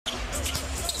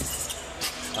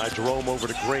Ty Jerome over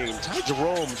to Green. Ty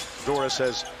Jerome, Doris,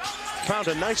 has found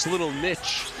a nice little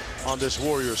niche on this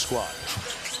Warrior squad.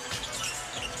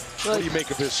 What do you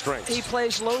make of his strengths? He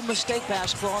plays low mistake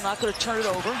basketball, not going to turn it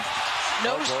over.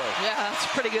 Knows, yeah, that's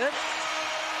pretty good.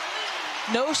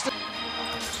 Knows the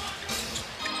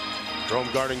Jerome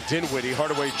guarding Dinwiddie,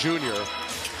 Hardaway Jr.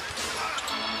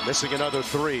 missing another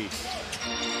three.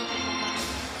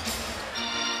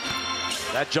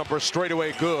 That jumper straight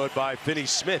away good by Finney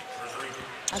Smith.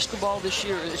 Basketball this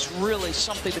year is really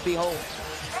something to behold.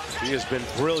 He has been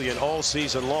brilliant all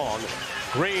season long.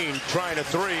 Green trying a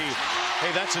three.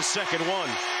 Hey, that's his second one.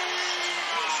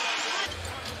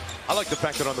 I like the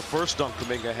fact that on the first dunk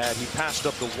Kuminga had, he passed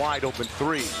up the wide open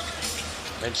three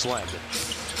and slammed it.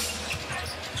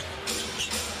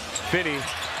 Finney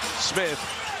Smith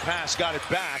pass, got it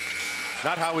back.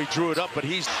 Not how he drew it up, but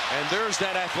and there's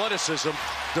that athleticism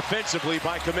defensively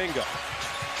by Kuminga.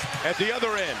 At the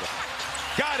other end,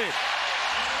 got it.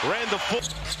 Ran the full.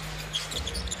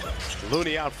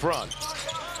 Looney out front.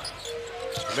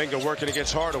 Kuminga working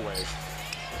against Hardaway.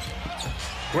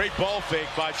 Great ball fake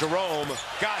by Jerome.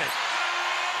 Got it.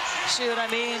 See what I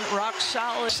mean? Rock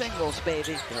solid singles,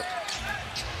 baby. Yep.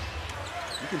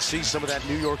 You can see some of that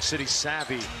New York City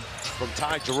savvy from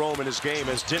Ty Jerome in his game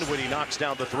as Dinwiddie knocks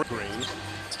down the three. Green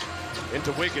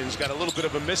into Wiggins, got a little bit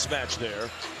of a mismatch there.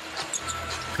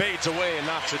 Fades away and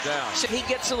knocks it down. So he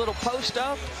gets a little post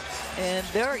up, and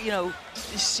there, you know,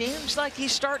 it seems like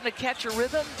he's starting to catch a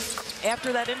rhythm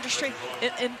after that industry.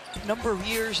 In number of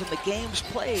years in the games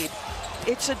played,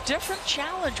 it's a different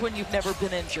challenge when you've never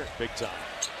been injured. Big time.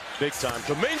 Big time.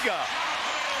 Kuminga.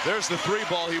 There's the three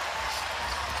ball.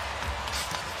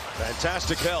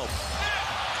 Fantastic help.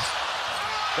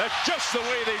 That's just the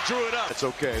way they drew it up. It's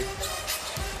okay.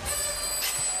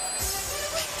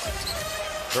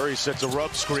 Curry sets a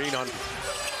rub screen on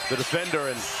the defender,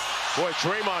 and boy,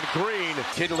 Draymond Green,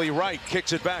 Kinley Wright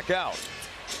kicks it back out.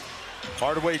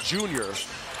 Hardaway Jr.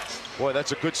 Boy,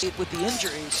 that's a good. With the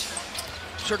injuries,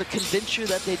 sort of convince you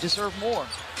that they deserve more.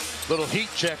 Little heat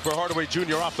check for Hardaway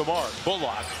Jr. off the mark.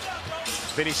 Bullock.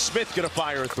 Finney Smith gonna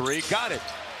fire a three. Got it.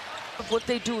 What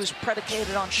they do is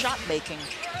predicated on shot making.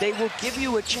 They will give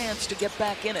you a chance to get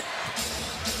back in it.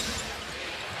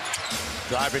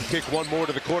 Drive and kick one more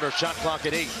to the corner. Shot clock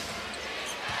at 8.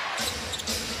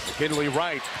 Kinley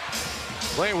Wright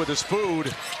playing with his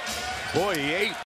food. Boy, he ate.